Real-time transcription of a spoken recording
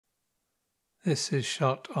This is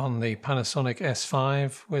shot on the Panasonic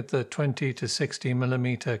S5 with the 20 to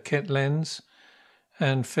 60mm kit lens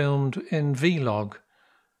and filmed in V-Log.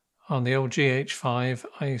 On the old GH5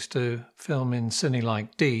 I used to film in Cine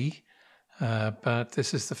D, but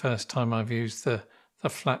this is the first time I've used the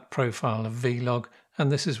flat profile of V-Log,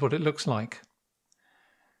 and this is what it looks like.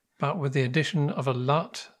 But with the addition of a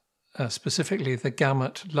LUT, specifically the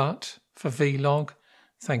Gamut LUT for V-Log,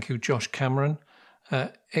 thank you Josh Cameron,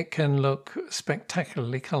 it can look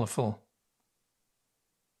spectacularly colourful.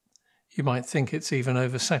 You might think it's even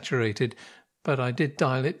oversaturated, but I did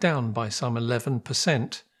dial it down by some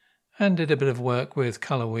 11% and did a bit of work with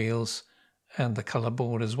colour wheels and the colour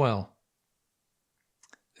board as well.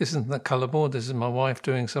 This isn't the colour board, this is my wife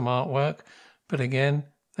doing some artwork, but again,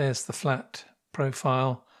 there's the flat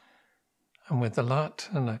profile, and with the LUT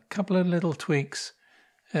and a couple of little tweaks,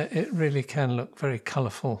 it really can look very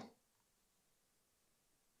colourful.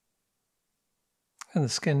 And the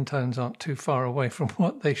skin tones aren't too far away from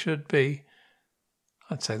what they should be.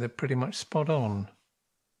 I'd say they're pretty much spot on.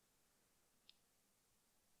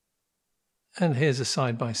 And here's a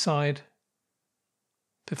side-by-side,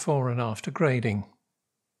 before and after grading.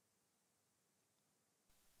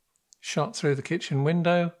 Shot through the kitchen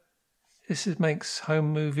window, this makes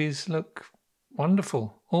home movies look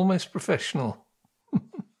wonderful, almost professional.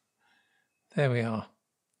 There we are.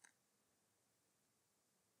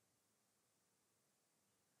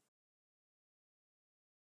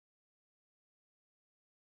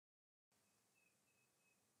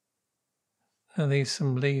 Now these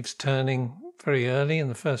some leaves turning very early in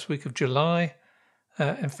the first week of July.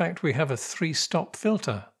 In fact, we have a 3-stop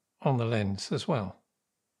filter on the lens as well.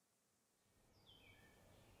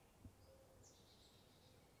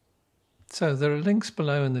 So there are links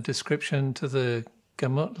below in the description to the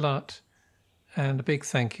Gamut LUT, and a big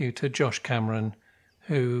thank you to Josh Cameron,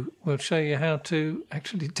 who will show you how to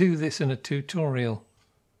actually do this in a tutorial.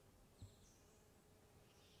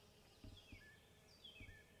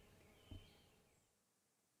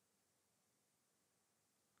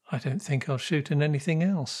 I don't think I'll shoot in anything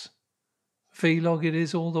else. V-Log it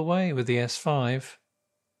is all the way with the S5.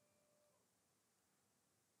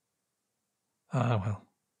 Ah well,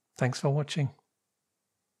 thanks for watching.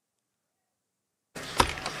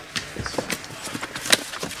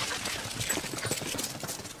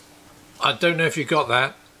 I don't know if you got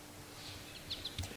that.